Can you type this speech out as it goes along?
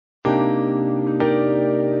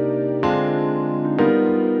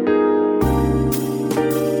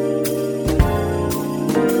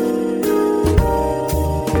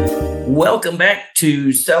Welcome back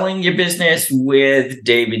to Selling Your Business with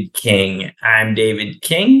David King. I'm David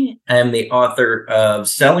King. I'm the author of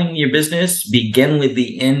Selling Your Business, Begin with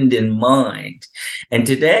the End in Mind. And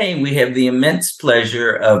today we have the immense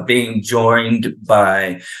pleasure of being joined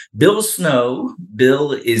by Bill Snow.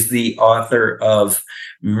 Bill is the author of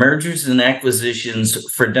Mergers and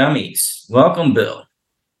Acquisitions for Dummies. Welcome, Bill.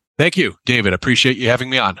 Thank you, David. I appreciate you having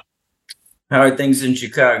me on. How are things in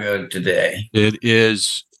Chicago today? It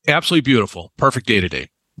is absolutely beautiful. Perfect day today.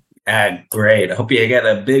 Great. I hope you got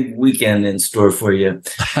a big weekend in store for you.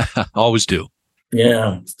 Always do.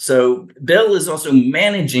 Yeah. So Bill is also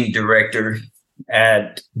managing director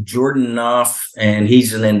at Jordan Knopf, and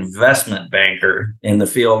he's an investment banker in the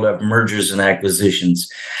field of mergers and acquisitions.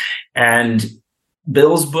 And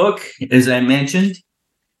Bill's book, as I mentioned,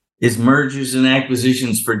 is Mergers and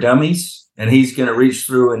Acquisitions for Dummies. And he's going to reach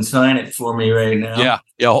through and sign it for me right now. Yeah.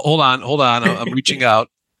 Hold on. I'm reaching out.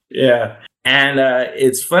 Yeah. And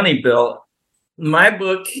it's funny, Bill. My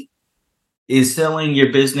book is Selling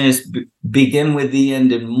Your Business, Begin with the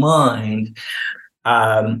End in Mind.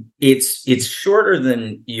 It's shorter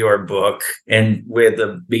than your book. And with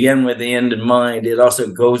the Begin with the End in Mind, it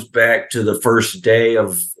also goes back to the first day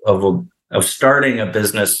of starting a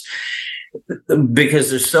business, because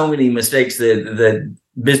there's so many mistakes that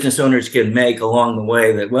business owners can make along the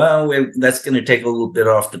way that's going to take a little bit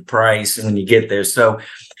off the price when you get there.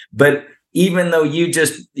 But even though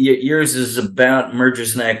yours is about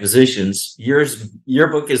mergers and acquisitions, your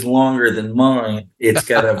book is longer than mine. It's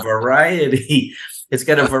got a variety. It's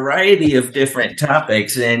got a variety of different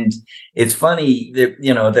topics, and it's funny that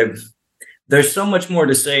there's so much more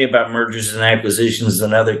to say about mergers and acquisitions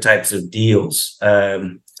than other types of deals.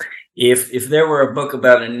 If there were a book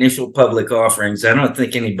about initial public offerings, I don't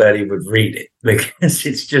think anybody would read it, because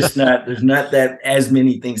it's just not, there's not that as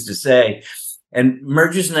many things to say. And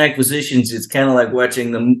mergers and acquisitions, it's kind of like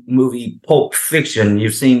watching the movie Pulp Fiction.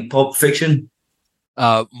 You've seen Pulp Fiction?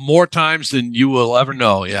 More times than you will ever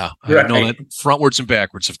know. Yeah. Right. I know that frontwards and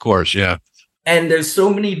backwards, of course. Yeah. And there's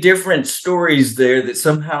so many different stories there that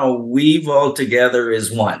somehow weave all together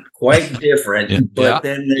as one. Quite different,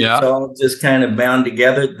 then it's all just kind of bound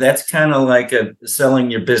together. That's kind of like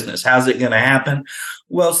selling your business. How's it going to happen?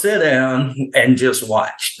 Well, sit down and just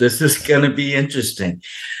watch. This is going to be interesting.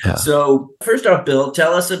 Yeah. So first off, Bill,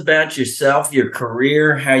 tell us about yourself, your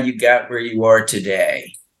career, how you got where you are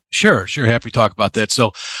today. Sure. Happy to talk about that.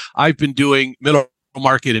 So I've been doing middle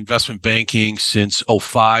market investment banking since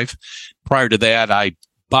 2005. Prior to that, I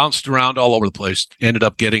bounced around all over the place, ended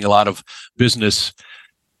up getting a lot of business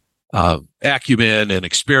acumen and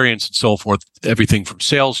experience and so forth, everything from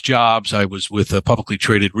sales jobs. I was with a publicly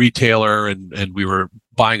traded retailer, and we were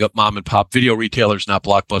buying up mom and pop video retailers, not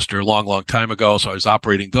Blockbuster, a long time ago. So I was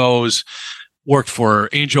operating those. Worked for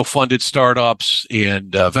angel-funded startups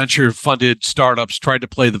and venture-funded startups, tried to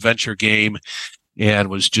play the venture game, and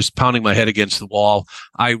was just pounding my head against the wall.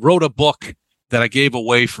 I wrote a book that I gave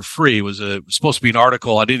away for free. It was supposed to be an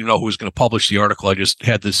article. I didn't even know who was going to publish the article. I just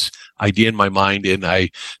had this idea in my mind, and I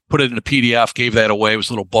put it in a PDF, gave that away. It was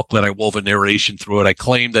a little booklet. I wove a narration through it. I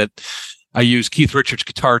claimed that I used Keith Richards'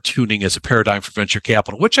 guitar tuning as a paradigm for venture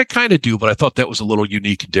capital, which I kind of do, but I thought that was a little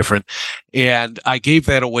unique and different. And I gave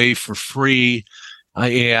that away for free.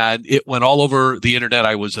 And it went all over the internet.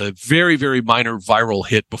 I was a very, very minor viral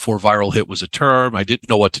hit before viral hit was a term. I didn't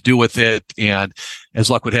know what to do with it. And as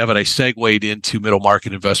luck would have it, I segued into middle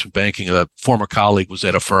market investment banking. A former colleague was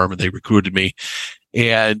at a firm, and they recruited me.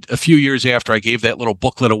 And a few years after I gave that little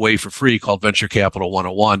booklet away for free called Venture Capital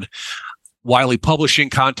 101, Wiley Publishing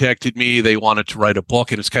contacted me. They wanted to write a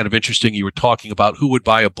book. And it's kind of interesting. You were talking about who would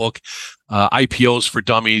buy a book, IPOs for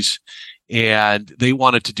dummies. And they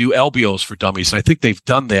wanted to do LBOs for dummies. And I think they've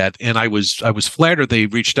done that. And I was flattered they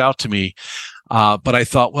reached out to me. But I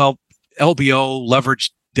thought, well, LBO,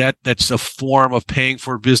 leveraged debt, that's a form of paying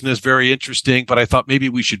for business. Very interesting. But I thought maybe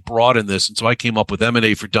we should broaden this. And so I came up with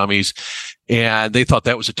M&A for dummies. And they thought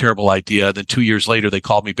that was a terrible idea. Then 2 years later, they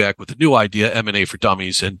called me back with a new idea, M&A for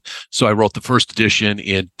dummies. And so I wrote the first edition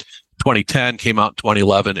in 2010, came out in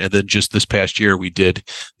 2011, and then just this past year, we did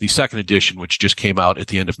the second edition, which just came out at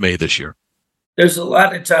the end of May this year. There's a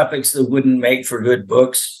lot of topics that wouldn't make for good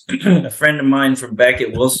books. A friend of mine from back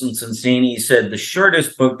at Wilson Sonsini said the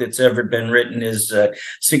shortest book that's ever been written is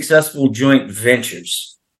Successful Joint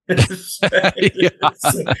Ventures.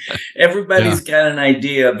 Everybody's got an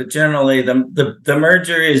idea, but generally the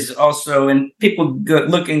merger is also, and people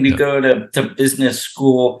looking to go to business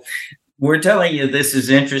school, we're telling you this is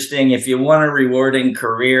interesting. If you want a rewarding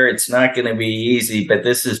career, it's not going to be easy, but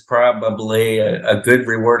this is probably a good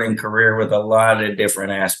rewarding career with a lot of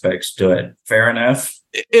different aspects to it. Fair enough?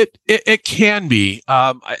 It can be.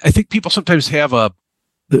 I think people sometimes have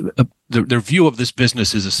their view of this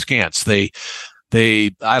business is askance. They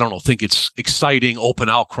I don't know, think it's exciting, open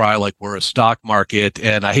outcry like we're a stock market.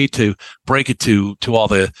 And I hate to break it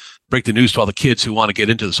break the news to all the kids who want to get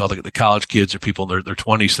into this, all the college kids or people in their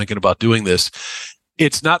 20s thinking about doing this.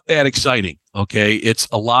 It's not that exciting. Okay. It's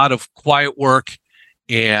a lot of quiet work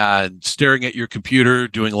and staring at your computer,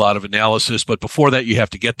 doing a lot of analysis. But before that, you have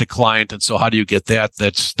to get the client. And so how do you get that?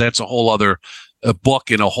 That's a whole other book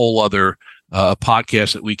and a whole other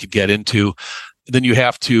podcast that we could get into. Then you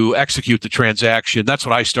have to execute the transaction. That's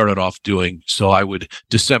what I started off doing. So I would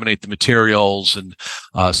disseminate the materials and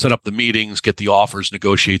set up the meetings, get the offers,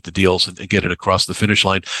 negotiate the deals, and get it across the finish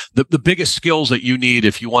line. The biggest skills that you need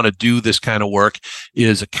if you want to do this kind of work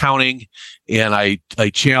is accounting. And I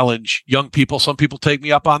challenge young people. Some people take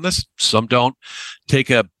me up on this. Some don't. Take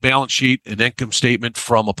a balance sheet, an income statement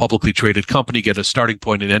from a publicly traded company, get a starting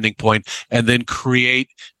point and ending point, and then create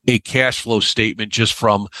a cash flow statement just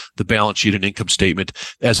from the balance sheet and income statement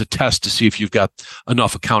as a test to see if you've got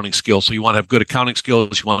enough accounting skills. So you want to have good accounting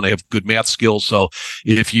skills. You want to have good math skills. So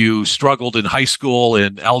if you struggled in high school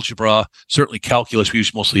in algebra, certainly calculus, we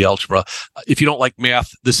use mostly algebra. If you don't like math,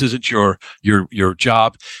 this isn't your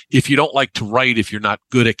job. If you don't like to write, if you're not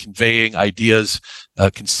good at conveying ideas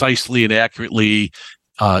concisely and accurately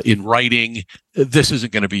in writing, this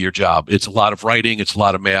isn't going to be your job. It's a lot of writing, it's a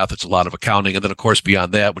lot of math, it's a lot of accounting. And then, of course,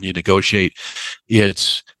 beyond that, when you negotiate,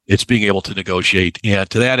 it's being able to negotiate. And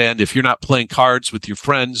to that end, if you're not playing cards with your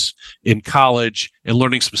friends in college and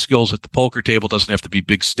learning some skills at the poker table, doesn't have to be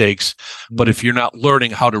big stakes. But if you're not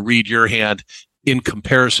learning how to read your hand in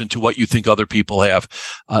comparison to what you think other people have,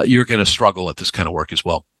 you're going to struggle at this kind of work as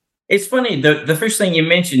well. It's funny, the first thing you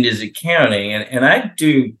mentioned is accounting, and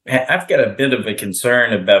I've got a bit of a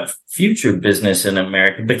concern about future business in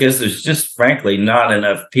America because there's just frankly not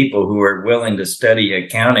enough people who are willing to study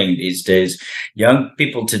accounting these days. Young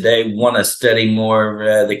people today want to study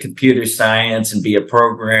more the computer science and be a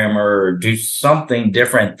programmer or do something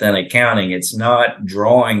different than accounting. It's not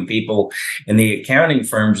drawing people, and the accounting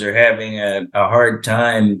firms are having a hard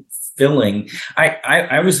time filling.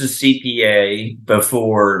 I was a CPA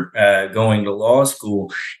before going to law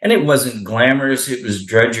school, and it wasn't glamorous. It was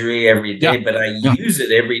drudgery every day, but I use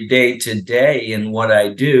it every day today in what I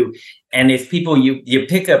do. And if people, you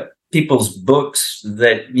pick up people's books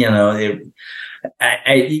that,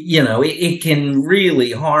 it can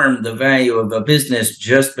really harm the value of a business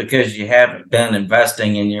just because you haven't been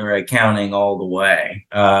investing in your accounting all the way.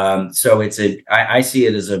 So I see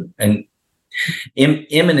it as an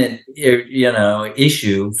imminent,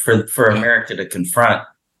 issue for America to confront.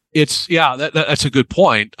 That's a good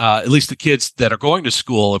point. At least the kids that are going to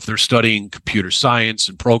school, if they're studying computer science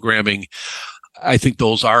and programming, I think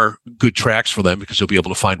those are good tracks for them because they'll be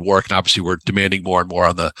able to find work. And obviously, we're demanding more and more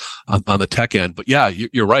on the tech end. But yeah,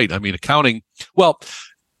 you're right. I mean, accounting. Well,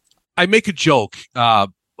 I make a joke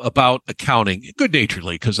about accounting, good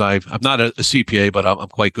naturedly, because I'm not a CPA, but I'm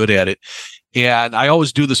quite good at it. And I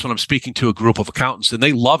always do this when I'm speaking to a group of accountants, and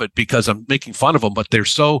they love it because I'm making fun of them, but they're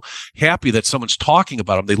so happy that someone's talking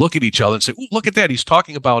about them. They look at each other and say, "Ooh, look at that. He's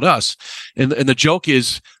talking about us." And the joke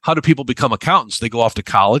is, how do people become accountants? They go off to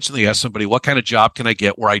college and they ask somebody, what kind of job can I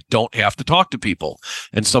get where I don't have to talk to people?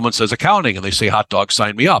 And someone says accounting, and they say, hot dog,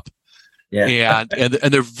 sign me up. Yeah. And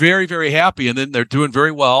they're very, very happy. And then they're doing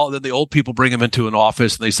very well. And then the old people bring them into an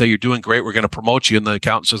office and they say, you're doing great. We're going to promote you. And the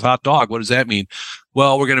accountant says, hot dog, what does that mean?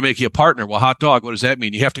 Well, we're going to make you a partner. Well, hot dog, what does that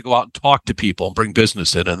mean? You have to go out and talk to people and bring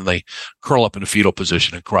business in. And then they curl up in a fetal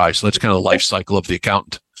position and cry. So that's kind of the life cycle of the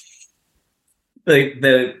accountant.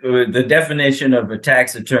 The definition of a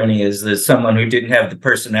tax attorney is that someone who didn't have the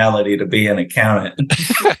personality to be an accountant.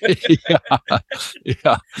 Yeah.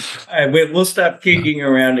 All right, we'll stop kicking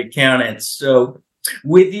around accountants. So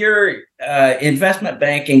with your investment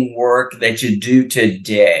banking work that you do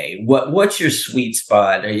today, what's your sweet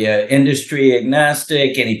spot? Are you industry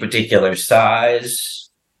agnostic? Any particular size?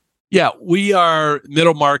 Yeah, we are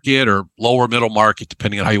middle market or lower middle market,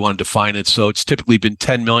 depending on how you want to define it. So it's typically been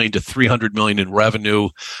 10 million to 300 million in revenue.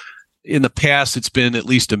 In the past, it's been at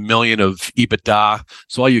least $1 million of EBITDA.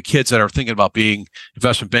 So all you kids that are thinking about being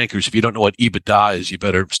investment bankers, if you don't know what EBITDA is, you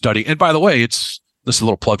better study. And by the way, it's this is a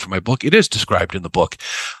little plug for my book. It is described in the book.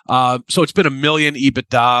 So it's been $1 million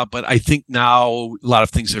EBITDA, but I think now a lot of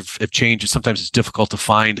things have changed. Sometimes it's difficult to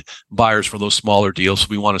find buyers for those smaller deals. So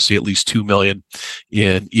we want to see at least $2 million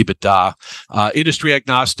in EBITDA. Industry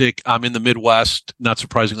agnostic. I'm in the Midwest. Not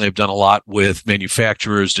surprisingly, I've done a lot with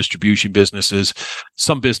manufacturers, distribution businesses,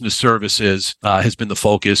 some business services has been the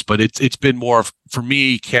focus, but it's been more for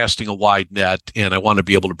me casting a wide net, and I want to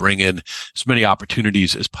be able to bring in as many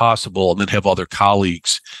opportunities as possible and then have other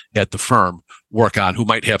colleagues at the firm work on who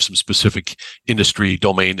might have some specific industry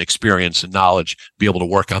domain experience and knowledge, be able to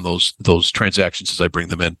work on those transactions as I bring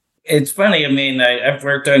them in. It's funny. I mean, I've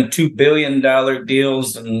worked on $2 billion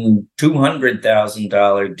deals and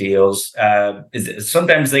 $200,000 deals.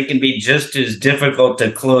 Sometimes they can be just as difficult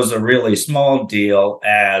to close a really small deal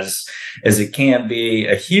as it can be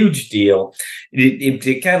a huge deal.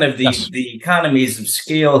 It kind of the economies of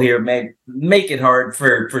scale here make it hard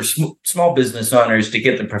for small business owners to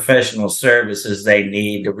get the professional services they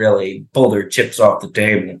need to really pull their chips off the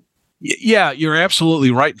table. Yeah, you're absolutely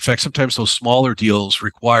right. In fact, sometimes those smaller deals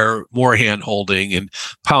require more hand-holding and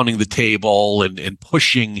pounding the table and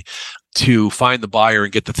pushing to find the buyer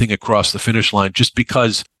and get the thing across the finish line, just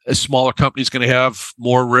because a smaller company is going to have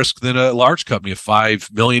more risk than a large company. A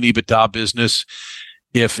 $5 million EBITDA business,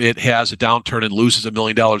 if it has a downturn and loses $1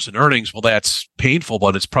 million in earnings, well, that's painful,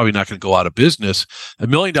 but it's probably not going to go out of business. $1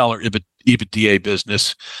 million EBITDA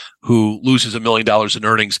business who loses $1 million in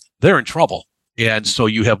earnings, they're in trouble. And so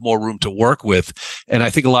you have more room to work with. And I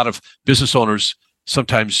think a lot of business owners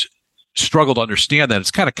sometimes struggle to understand that. It's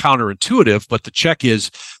kind of counterintuitive, but the check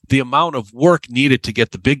is the amount of work needed to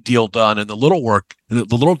get the big deal done and the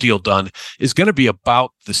little deal done is going to be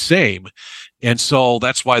about the same. And so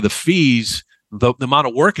that's why the fees, the amount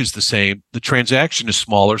of work is the same. The transaction is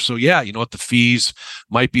smaller. So yeah, you know what? The fees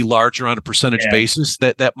might be larger on a percentage basis.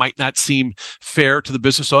 That might not seem fair to the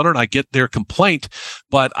business owner. And I get their complaint,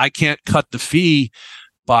 but I can't cut the fee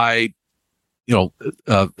by,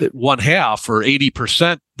 1/2 or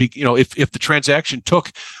 80%. If the transaction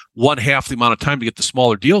took 1/2 the amount of time to get the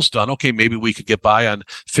smaller deals done, okay, maybe we could get by on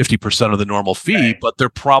 50% of the normal fee, right. But they're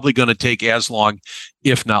probably going to take as long,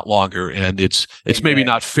 if not longer. And it's maybe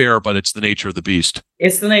not fair, but it's the nature of the beast.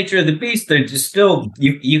 It's the nature of the beast. They're just still,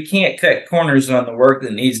 you can't cut corners on the work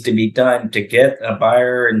that needs to be done to get a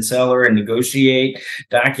buyer and seller and negotiate,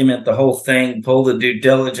 document the whole thing, pull the due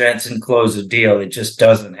diligence and close a deal. It just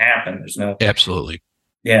doesn't happen. There's no. Absolutely.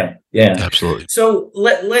 Yeah, absolutely. So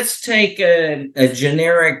let's take a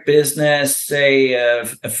generic business, say a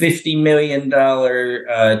 $50 million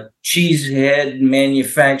cheesehead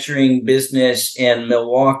manufacturing business in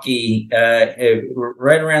Milwaukee,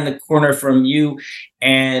 right around the corner from you.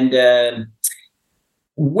 And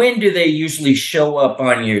when do they usually show up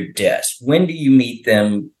on your desk? When do you meet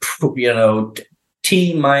them?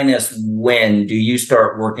 T- when do you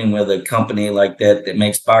start working with a company like that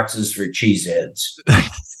makes boxes for cheeseheads?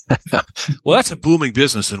 Well, that's a booming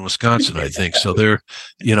business in Wisconsin, I think. So they're,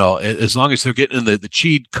 as long as they're getting in the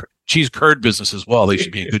cheese curd business as well, they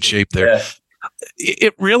should be in good shape there. Yeah.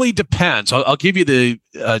 It really depends. I'll give you the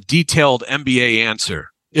detailed MBA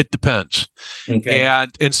answer. It depends. Okay.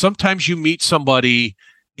 And sometimes you meet somebody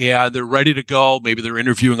and they're ready to go. Maybe they're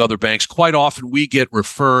interviewing other banks. Quite often we get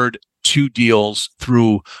referred to deals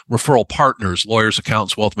through referral partners, lawyers,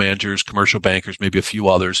 accountants, wealth managers, commercial bankers, maybe a few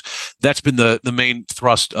others. That's been the main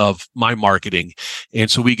thrust of my marketing. And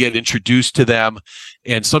so we get introduced to them,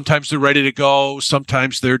 and sometimes they're ready to go.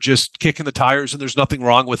 Sometimes they're just kicking the tires, and there's nothing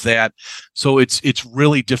wrong with that. So it's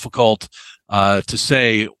really difficult to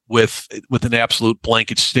say with an absolute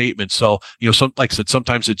blanket statement. So, like I said,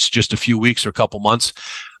 sometimes it's just a few weeks or a couple months.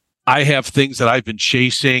 I have things that I've been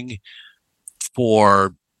chasing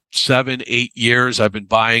for 7-8 years. I've been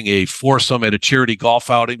buying a foursome at a charity golf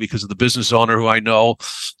outing because of the business owner who I know,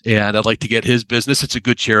 and I'd like to get his business. It's a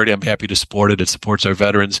good charity. I'm happy to support it. It supports our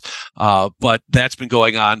veterans. But that's been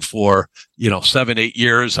going on for, 7-8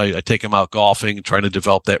 years. I take them out golfing and trying to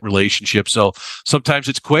develop that relationship. So sometimes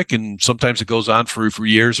it's quick and sometimes it goes on for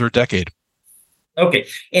years or a decade. Okay.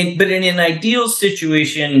 But in an ideal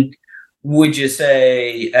situation, would you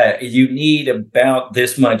say you need about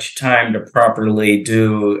this much time to properly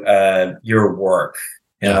do your work?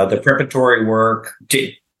 The preparatory work,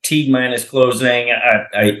 T minus closing,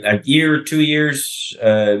 a year, 2 years?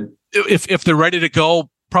 If they're ready to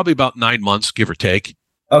go, probably about 9 months, give or take.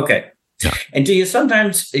 Okay. And do you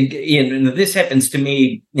sometimes, this happens to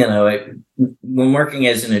me, when working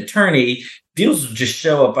as an attorney, deals will just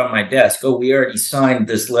show up on my desk. Oh, we already signed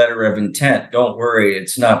this letter of intent. Don't worry,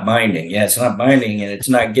 it's not binding. Yeah, it's not binding, and it's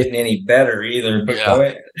not getting any better either. But go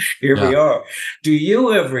ahead. Here we are. Do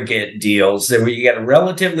you ever get deals where you get a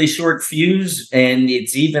relatively short fuse and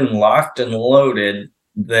it's even locked and loaded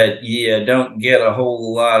that you don't get a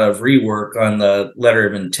whole lot of rework on the letter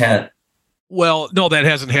of intent? Well, no, that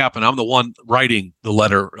hasn't happened. I'm the one writing the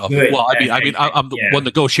letter of it. Well, I'm the one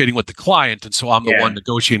negotiating with the client, and so I'm the one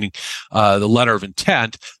negotiating the letter of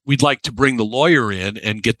intent. We'd like to bring the lawyer in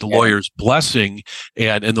and get the lawyer's blessing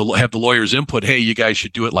and have the lawyer's input. Hey, you guys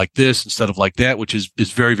should do it like this instead of like that, which is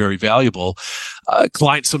very, very valuable.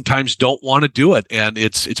 Clients sometimes don't want to do it, and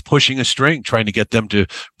it's pushing a string, trying to get them to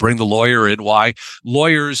bring the lawyer in. Why?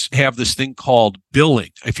 Lawyers have this thing called billing.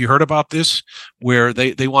 If you heard about this, where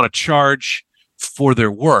they want to charge for their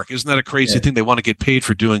work. Isn't that a crazy thing? They want to get paid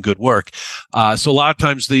for doing good work. So a lot of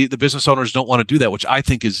times the business owners don't want to do that, which I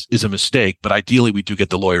think is a mistake, but ideally we do get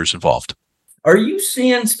the lawyers involved. Are you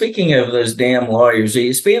speaking of those damn lawyers, are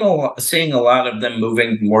you seeing a lot of them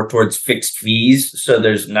moving more towards fixed fees so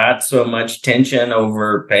there's not so much tension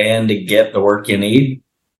over paying to get the work you need?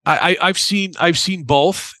 I've seen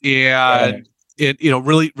both, and it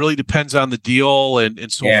really depends on the deal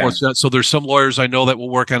and so forth. So there's some lawyers I know that will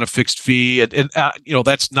work on a fixed fee, and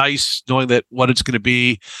that's nice knowing that what it's going to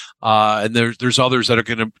be. And there's others that are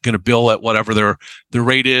going to bill at whatever their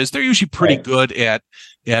rate is. They're usually pretty good at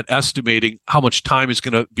estimating how much time is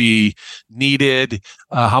going to be needed,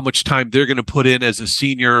 how much time they're going to put in as a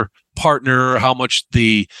senior partner, how much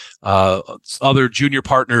the other junior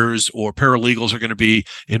partners or paralegals are going to be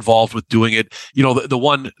involved with doing it. The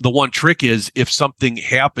one trick is if something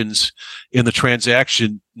happens in the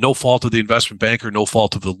transaction, no fault of the investment banker, no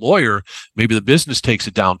fault of the lawyer, maybe the business takes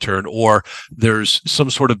a downturn or there's some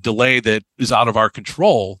sort of delay that is out of our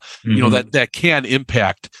control, that can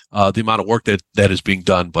impact the amount of work that is being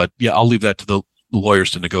done. But I'll leave that to the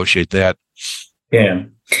lawyers to negotiate that. Yeah.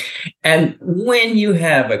 And when you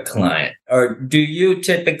have a client, or do you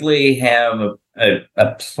typically have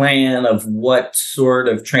a plan of what sort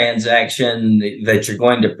of transaction that you're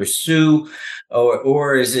going to pursue,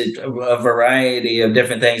 or is it a variety of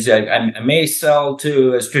different things? I may sell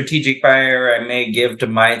to a strategic buyer. I may give to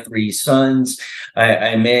my 3 sons.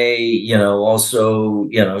 I may, also,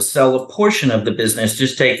 sell a portion of the business,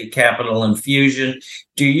 just take a capital infusion.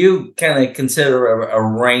 Do you kind of consider a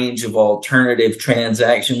range of alternative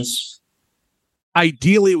transactions?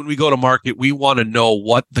 Ideally, when we go to market, we want to know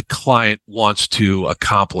what the client wants to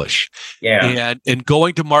accomplish. Yeah. And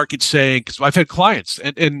going to market saying, because I've had clients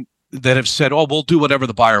and that have said, "Oh, we'll do whatever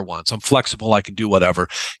the buyer wants. I'm flexible. I can do whatever."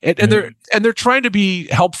 And they're trying to be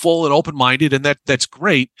helpful and open-minded, and that's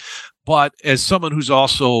great. But as someone who's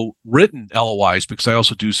also written LOIs, because I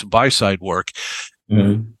also do some buy-side work,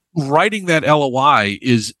 writing that LOI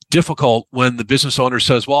is difficult when the business owner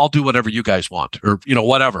says, "Well, I'll do whatever you guys want," or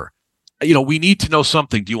whatever. We need to know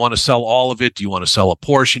something. Do you want to sell all of it? Do you want to sell a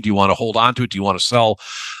portion? Do you want to hold on to it? Do you want to sell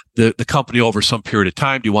the company over some period of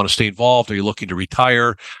time? Do you want to stay involved? Are you looking to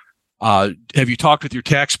retire? Have you talked with your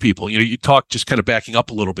tax people? You talk, just kind of backing up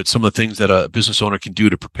a little bit, some of the things that a business owner can do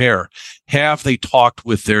to prepare. Have they talked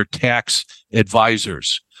with their tax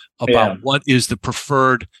advisors about what is the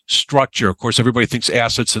preferred structure? Of course, everybody thinks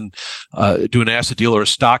assets and do an asset deal or a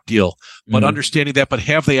stock deal, but understanding that, but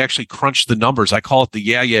have they actually crunched the numbers? I call it the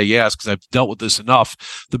yes, because I've dealt with this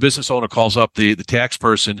enough. The business owner calls up the tax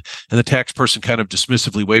person, and the tax person kind of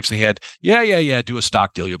dismissively waves the hand. Yeah, do a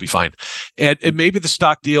stock deal. You'll be fine. And maybe the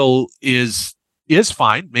stock deal is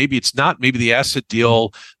fine. Maybe it's not. Maybe the asset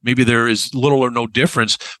deal, maybe there is little or no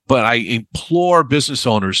difference. But I implore business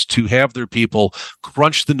owners to have their people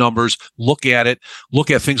crunch the numbers, look at it,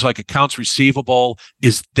 look at things like accounts receivable.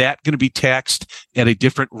 Is that going to be taxed at a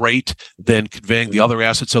different rate than conveying the other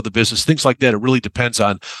assets of the business? Things like that. It really depends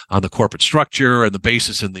on the corporate structure and the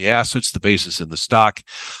basis in the assets, the basis in the stock.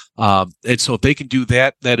 And so if they can do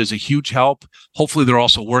that, that is a huge help. Hopefully they're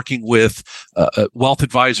also working with a wealth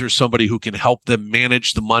advisor, somebody who can help them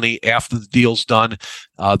manage the money after the deal's done.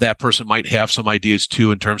 That person might have some ideas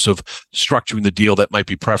too in terms of structuring the deal that might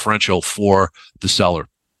be preferential for the seller.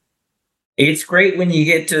 It's great when you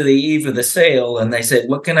get to the eve of the sale and they say,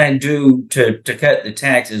 "What can I do to cut the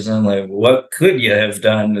taxes?" And I'm like, "What could you have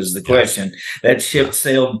done?" is the question. That ship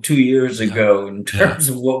sailed 2 years ago in terms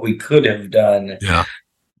of what we could have done.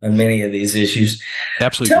 On many of these issues.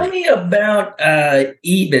 Absolutely. Tell me about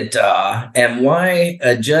EBITDA and why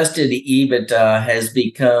adjusted EBITDA has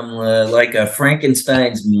become like a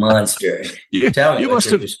Frankenstein's monster. Tell me.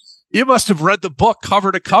 You must have read the book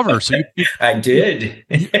cover to cover. So I did.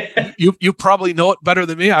 you probably know it better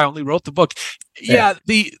than me. I only wrote the book. Yeah,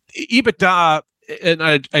 the EBITDA, and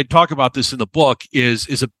I talk about this in the book, is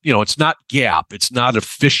it's not GAAP. It's not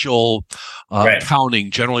official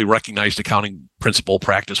accounting, generally recognized accounting principle,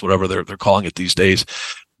 practice, whatever they're calling it these days.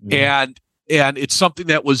 Mm. And it's something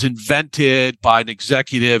that was invented by an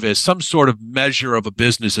executive as some sort of measure of a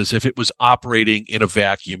business, as if it was operating in a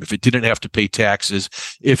vacuum, if it didn't have to pay taxes,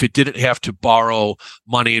 if it didn't have to borrow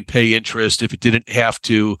money and pay interest, if it didn't have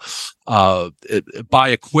to buy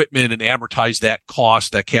equipment and amortize that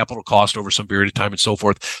cost, that capital cost over some period of time and so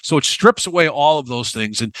forth. So it strips away all of those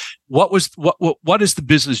things. And what is the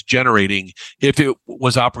business generating if it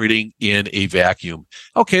was operating in a vacuum?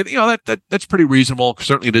 Okay, that's pretty reasonable.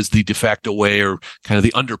 Certainly it is the de facto way, or kind of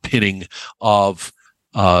the underpinning of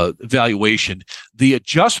valuation. The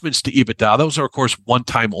adjustments to EBITDA, those are of course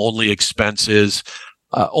one-time only expenses,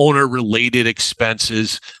 owner-related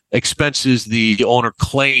expenses the owner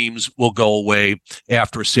claims will go away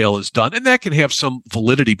after a sale is done. And that can have some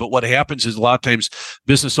validity. But what happens is a lot of times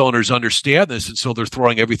business owners understand this, and so they're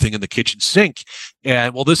throwing everything in the kitchen sink.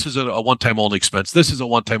 And, well, this is a one-time only expense. This is a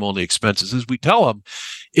one-time only expense. As we tell them,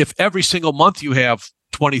 if every single month you have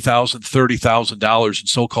 $20,000, $30,000 in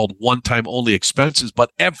so-called one-time only expenses,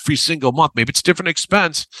 but every single month, maybe it's a different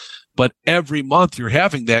expense, but every month you're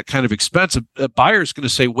having that kind of expense, a buyer is going to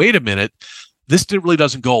say, wait a minute, this really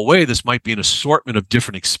doesn't go away. This might be an assortment of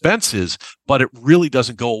different expenses, but it really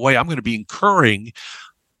doesn't go away. I'm going to be incurring,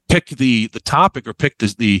 pick the topic or pick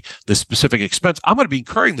the specific expense. I'm going to be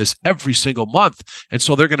incurring this every single month. And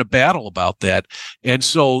so they're going to battle about that. And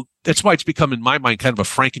so that's why it's become, in my mind, kind of a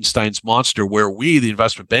Frankenstein's monster, where we, the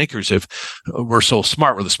investment bankers, we're so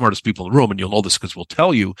smart. We're the smartest people in the room. And you'll know this because we'll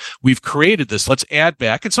tell you, we've created this. Let's add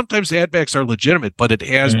back. And sometimes the add backs are legitimate, but it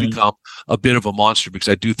has become a bit of a monster, because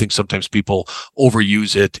I do think sometimes people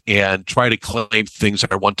overuse it and try to claim things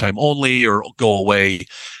that are one time only or go away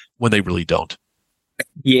when they really don't.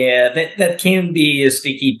 Yeah, that can be a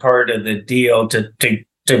sticky part of the deal,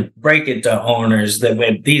 to break it to owners that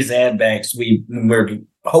with these ad backs we're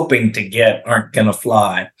hoping to get aren't going to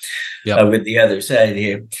fly. With the other side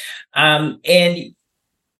here. And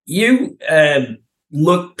you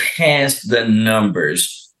look past the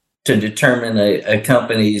numbers to determine a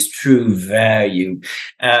company's true value.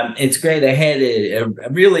 It's great. I had a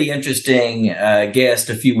really interesting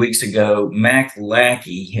guest a few weeks ago, Mac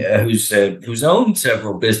Lackey, who's owned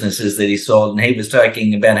several businesses that he sold, and he was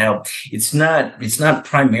talking about how it's not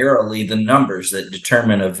primarily the numbers that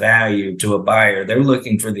determine a value to a buyer. They're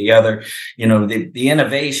looking for the other, the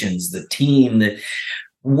innovations, the team.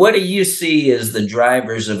 What do you see as the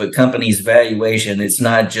drivers of a company's valuation? It's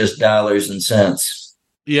not just dollars and cents.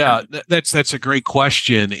 Yeah, that's a great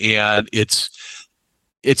question, and it's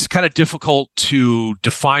kind of difficult to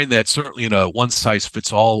define that, certainly in a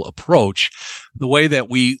one-size-fits-all approach. The way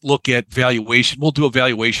that we look at valuation, we'll do a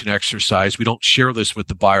valuation exercise. We don't share this with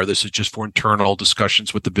the buyer. This is just for internal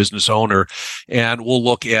discussions with the business owner, and we'll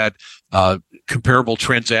look at comparable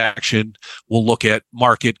transaction. We'll look at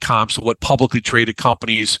market comps, so what publicly traded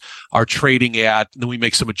companies are trading at, and then we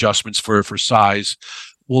make some adjustments for size.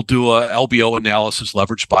 We'll do a LBO analysis,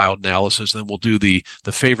 leveraged buyout analysis, and then we'll do the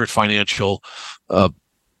favorite financial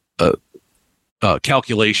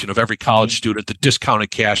calculation of every college student, the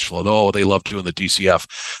discounted cash flow. Oh, they love doing the DCF.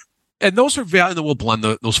 And those are value, and then we'll blend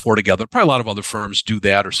those four together. Probably a lot of other firms do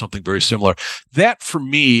that or something very similar. That, for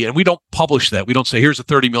me, and we don't publish that. We don't say, here's a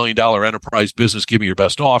 $30 million enterprise business, give me your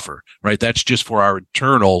best offer, right? That's just for our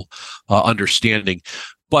internal understanding.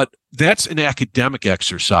 But that's an academic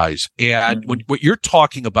exercise. And what you're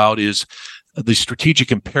talking about is the strategic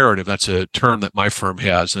imperative. That's a term that my firm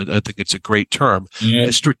has, and I think it's a great term.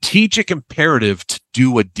 A strategic imperative to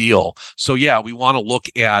do a deal. So, yeah, we want to look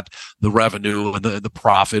at the revenue and the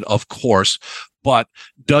profit, of course, but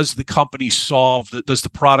does the company does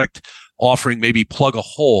the product offering maybe plug a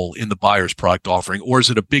hole in the buyer's product offering, or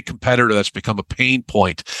is it a big competitor that's become a pain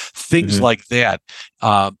point? Things like that.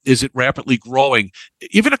 Is it rapidly growing?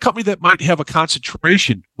 Even a company that might have a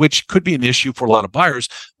concentration, which could be an issue for a lot of buyers,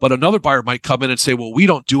 but another buyer might come in and say, well, we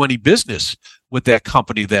don't do any business with that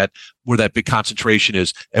company where that big concentration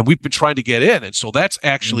is, and we've been trying to get in. And so that's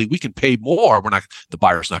actually, we can pay more. The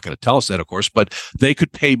buyer's not going to tell us that, of course, but they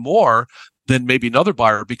could pay more than maybe another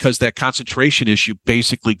buyer, because that concentration issue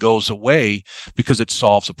basically goes away because it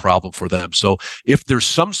solves a problem for them. So if there's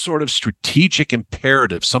some sort of strategic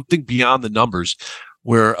imperative, something beyond the numbers,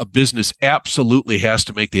 where a business absolutely has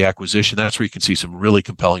to make the acquisition, that's where you can see some really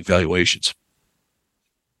compelling valuations.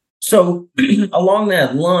 So along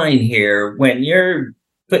that line here, when you're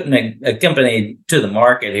putting a company to the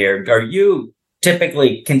market here, are you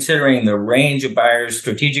typically considering the range of buyers,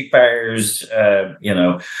 strategic buyers,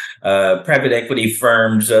 private equity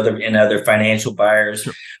firms, other financial buyers,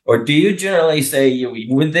 Sure. or do you generally say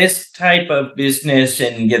with this type of business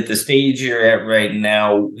and get the stage you're at right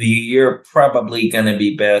now, you're probably going to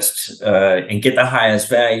be best and get the highest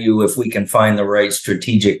value if we can find the right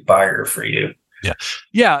strategic buyer for you?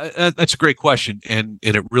 Yeah, that's a great question, and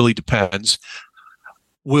it really depends.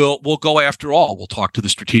 We'll go after all. We'll talk to the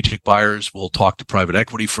strategic buyers. We'll talk to private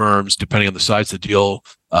equity firms, depending on the size of the deal.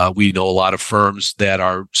 We know a lot of firms that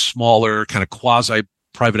are smaller, kind of quasi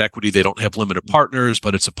private equity. They don't have limited partners,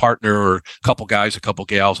 but it's a partner or a couple guys, a couple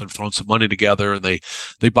gals have thrown some money together, and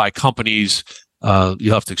they buy companies.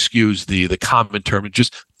 You'll have to excuse the common term, and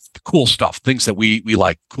just cool stuff, things that we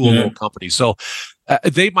like, cool little companies. So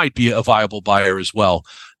they might be a viable buyer as well.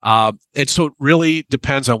 And so it really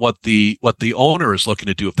depends on what the owner is looking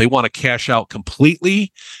to do. If they want to cash out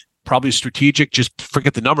completely, probably strategic, just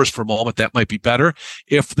forget the numbers for a moment. That might be better.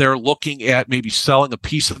 If they're looking at maybe selling a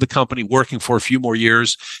piece of the company, working for a few more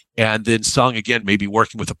years, and then selling again, maybe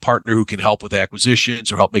working with a partner who can help with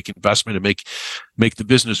acquisitions or help make investment and make the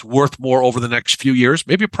business worth more over the next few years,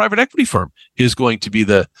 maybe a private equity firm is going to be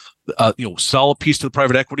sell a piece to the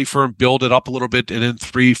private equity firm, build it up a little bit, and in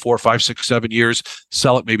 3, 4, 5, 6, 7 years,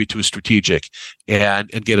 sell it maybe to a strategic and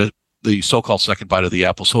get the so-called second bite of the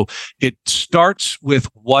apple. So it starts with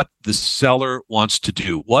what the seller wants to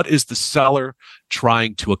do. What is the seller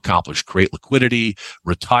trying to accomplish? Create liquidity,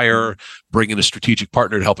 retire, bring in a strategic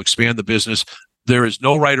partner to help expand the business. There is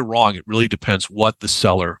no right or wrong. It really depends what the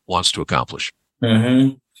seller wants to accomplish.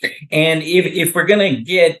 Mm-hmm. And if we're going to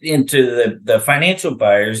get into the financial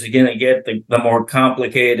buyers, you're going to get the more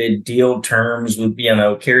complicated deal terms with,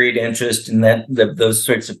 carried interest and those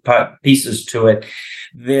sorts of pieces to it.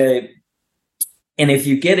 And if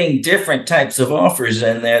you're getting different types of offers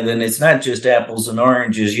in there, then it's not just apples and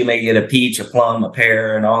oranges. You may get a peach, a plum, a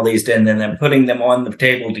pear, and all these, and then putting them on the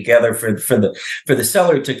table together for the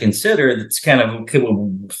seller to consider. That's kind of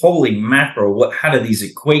holy mackerel. How do these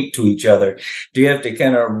equate to each other? Do you have to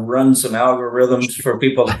kind of run some algorithms for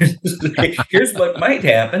people? Here's what might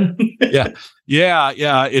happen. Yeah.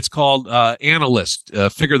 It's called analyst.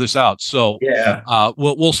 Figure this out. So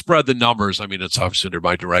we'll spread the numbers. I mean, it's obviously under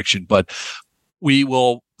my direction, but we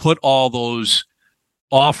will put all those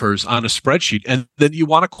offers on a spreadsheet, and then you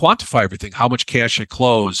want to quantify everything. How much cash at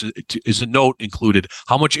close? Is a note included?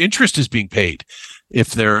 How much interest is being paid?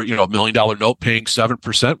 If they're, $1 million note paying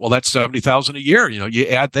 7%, well, that's $70,000 a year. You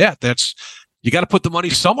add that. You got to put the money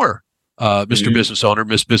somewhere. Mr. Business Owner,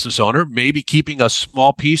 Miss Business Owner, maybe keeping a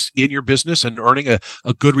small piece in your business and earning a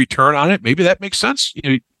good return on it. Maybe that makes sense,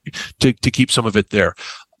 to keep some of it there.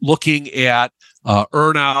 Looking at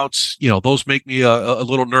earnouts, those make me a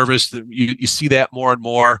little nervous. You see that more and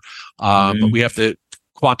more, but we have to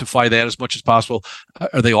quantify that as much as possible.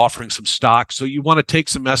 Are they offering some stock? So you want to take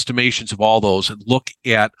some estimations of all those and look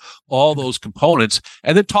at all those components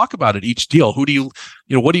and then talk about it, each deal. What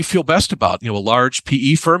do you feel best about? A large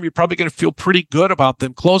PE firm, you're probably going to feel pretty good about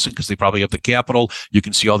them closing because they probably have the capital. You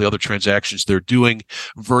can see all the other transactions they're doing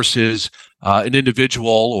versus an individual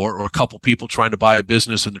or a couple people trying to buy a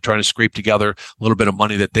business, and they're trying to scrape together a little bit of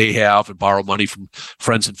money that they have and borrow money from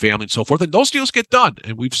friends and family and so forth. And those deals get done.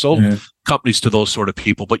 And we've sold companies to those sort of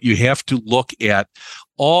people. But you have to look at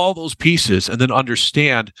all those pieces and then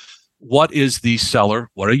understand, what is the seller?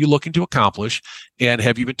 What are you looking to accomplish? And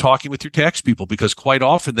have you been talking with your tax people? Because quite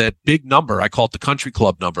often that big number, I call it the country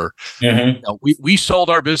club number. We sold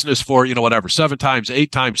our business for, 7 times,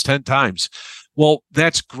 8 times, 10 times. Well,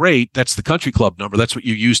 that's great. That's the country club number. That's what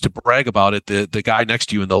you use to brag about it, the guy next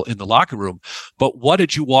to you in the locker room. But what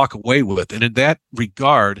did you walk away with? And in that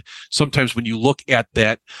regard, sometimes when you look at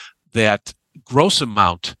that gross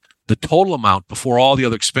amount, the total amount before all the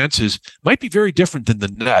other expenses might be very different than the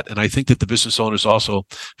net. And I think that the business owners also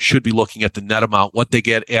should be looking at the net amount, what they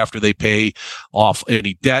get after they pay off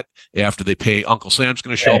any debt, after they pay. Uncle Sam's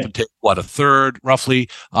going to show up and take, a third roughly.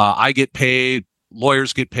 I get paid.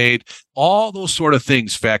 Lawyers get paid. All those sort of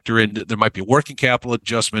things factor in. There might be a working capital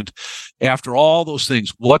adjustment. After all those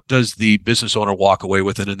things, what does the business owner walk away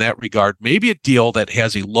with? And in that regard, maybe a deal that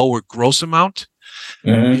has a lower gross amount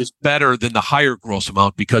is better than the higher gross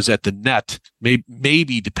amount, because at the net,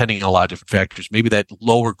 maybe depending on a lot of different factors, maybe that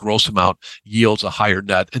lower gross amount yields a higher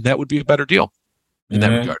net, and that would be a better deal in that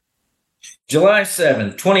regard. July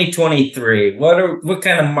 7th, 2023. What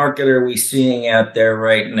kind of market are we seeing out there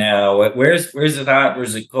right now? Where's it hot?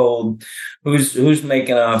 Where's it cold? Who's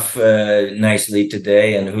making off nicely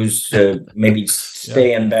today, and who's maybe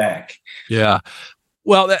staying back? Yeah.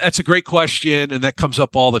 Well, that's a great question, and that comes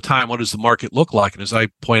up all the time. What does the market look like? And as I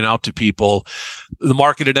point out to people, the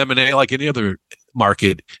market at M&A, like any other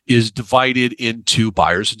market, is divided into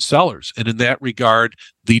buyers and sellers. And in that regard,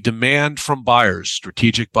 the demand from buyers,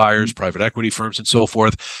 strategic buyers, private equity firms, and so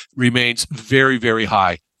forth, remains very, very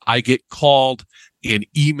high. I get called and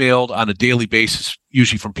emailed on a daily basis,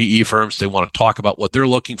 usually from PE firms. They want to talk about what they're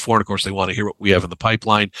looking for. And of course, they want to hear what we have in the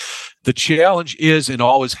pipeline. The challenge is, and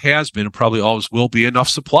always has been, and probably always will be, enough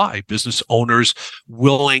supply. Business owners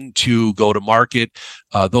willing to go to market,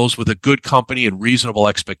 those with a good company and reasonable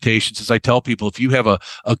expectations. As I tell people, if you have a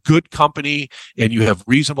good company and you have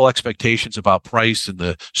reasonable expectations about price and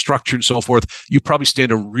the structure and so forth, you probably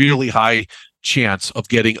stand a really high chance of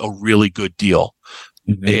getting a really good deal.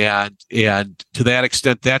 Mm-hmm. And to that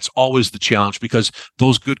extent, that's always the challenge, because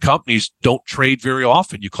those good companies don't trade very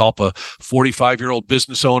often. You call up a 45-year-old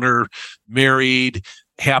business owner, married,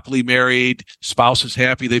 happily married, spouse is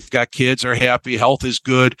happy, they've got kids, are happy, health is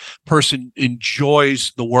good, person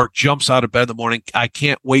enjoys the work, jumps out of bed in the morning. I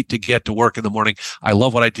can't wait to get to work in the morning. I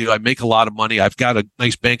love what I do. I make a lot of money. I've got a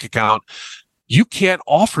nice bank account. You can't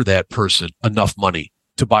offer that person enough money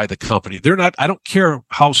to buy the company. They're not, I don't care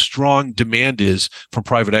how strong demand is from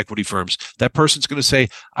private equity firms. That person's going to say,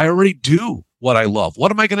 I already do what I love.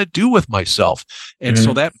 What am I going to do with myself? And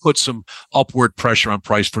so that puts some upward pressure on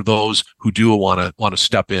price for those who do want to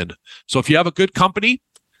step in. So if you have a good company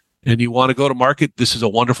and you want to go to market, this is a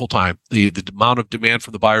wonderful time. The amount of demand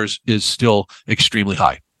from the buyers is still extremely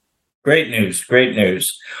high. Great news. Great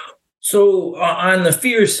news. So on the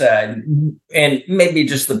fear side, and maybe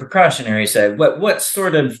just the precautionary side, what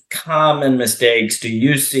sort of common mistakes do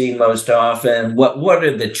you see most often? What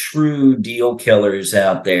are the true deal killers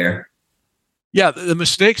out there? Yeah, the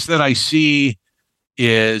mistakes that I see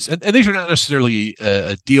is, and these are not necessarily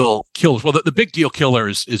deal killers. Well, the big deal killer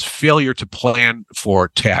is failure to plan for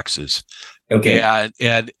taxes. Okay.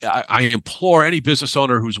 And I implore any business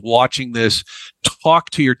owner who's watching this, talk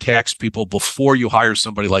to your tax people before you hire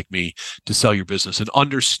somebody like me to sell your business, and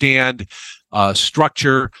understand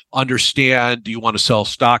structure, understand, do you want to sell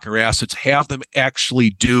stock or assets? Have them actually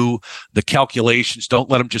do the calculations. Don't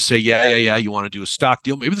let them just say, yeah, you want to do a stock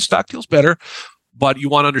deal. Maybe the stock deal's better, but you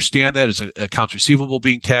want to understand that as accounts receivable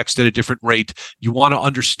being taxed at a different rate. You want to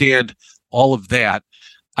understand all of that.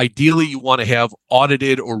 Ideally, you want to have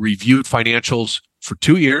audited or reviewed financials for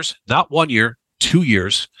 2 years, not 1 year, 2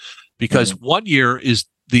 years, because 1 year is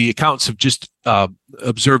the accountants have just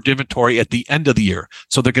observed inventory at the end of the year.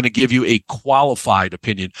 So they're going to give you a qualified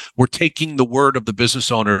opinion. We're taking the word of the business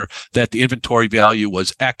owner that the inventory value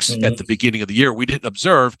was X at the beginning of the year. We didn't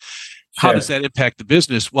observe. How does that impact the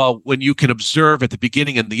business? Well, when you can observe at the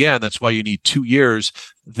beginning and the end, that's why you need 2 years.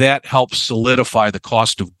 That helps solidify the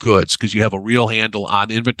cost of goods, because you have a real handle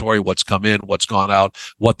on inventory, what's come in, what's gone out,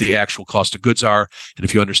 what the actual cost of goods are. And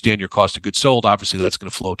if you understand your cost of goods sold, obviously that's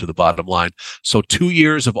going to flow to the bottom line. So 2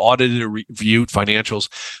 years of audited or reviewed financials.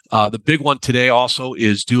 The big one today also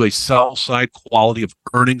is do a sell-side quality of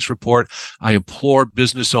earnings report. I implore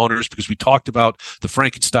business owners, because we talked about the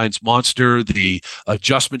Frankenstein's monster, the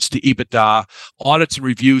adjustments to EBITDA, audits and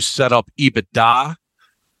reviews set up EBITDA.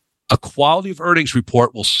 A quality of earnings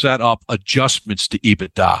report will set up adjustments to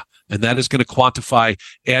EBITDA, and that is going to quantify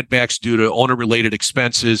add-backs due to owner-related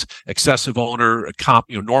expenses, excessive owner comp,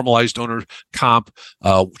 normalized owner comp,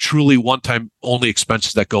 truly one-time only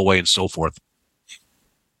expenses that go away, and so forth.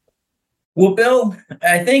 Well, Bill,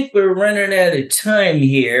 I think we're running out of time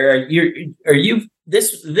here.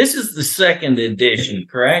 This is the second edition,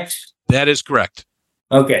 correct? That is correct.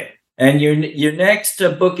 Okay. And your next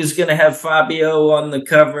book is going to have Fabio on the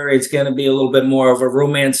cover. It's going to be a little bit more of a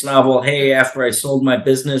romance novel. Hey, after I sold my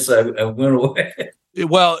business, I went away.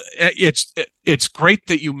 Well, it's great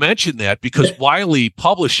that you mentioned that, because Wiley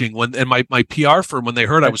Publishing, and my PR firm, when they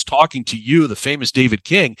heard I was talking to you, the famous David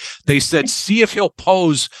King, they said, see if he'll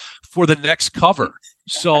pose for the next cover.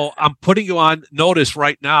 So I'm putting you on notice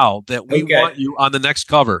right now that we want you on the next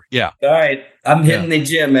cover. Yeah. All right. I'm hitting the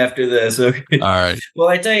gym after this. Okay. All right. Well,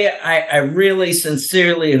 I tell you, I really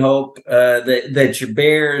sincerely hope that your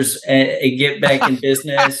Bears get back in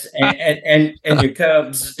business and your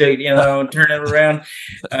Cubs, turn it around.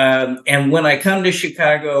 And when I come to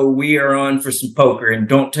Chicago, we are on for some poker, and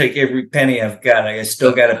don't take every penny I've got. I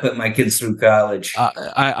still got to put my kids through college.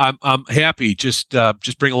 I'm happy. Just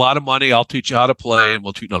bring a lot of money. I'll teach you how to play, and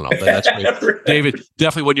we'll teach. No, that's great. Right. David,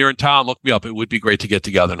 definitely when you're in town, look me up. It would be great to get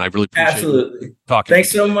together, and I really appreciate talking.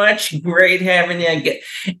 Thanks so much. Great having you.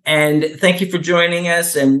 And thank you for joining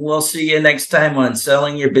us. And we'll see you next time on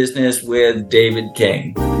Selling Your Business with David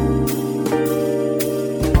King.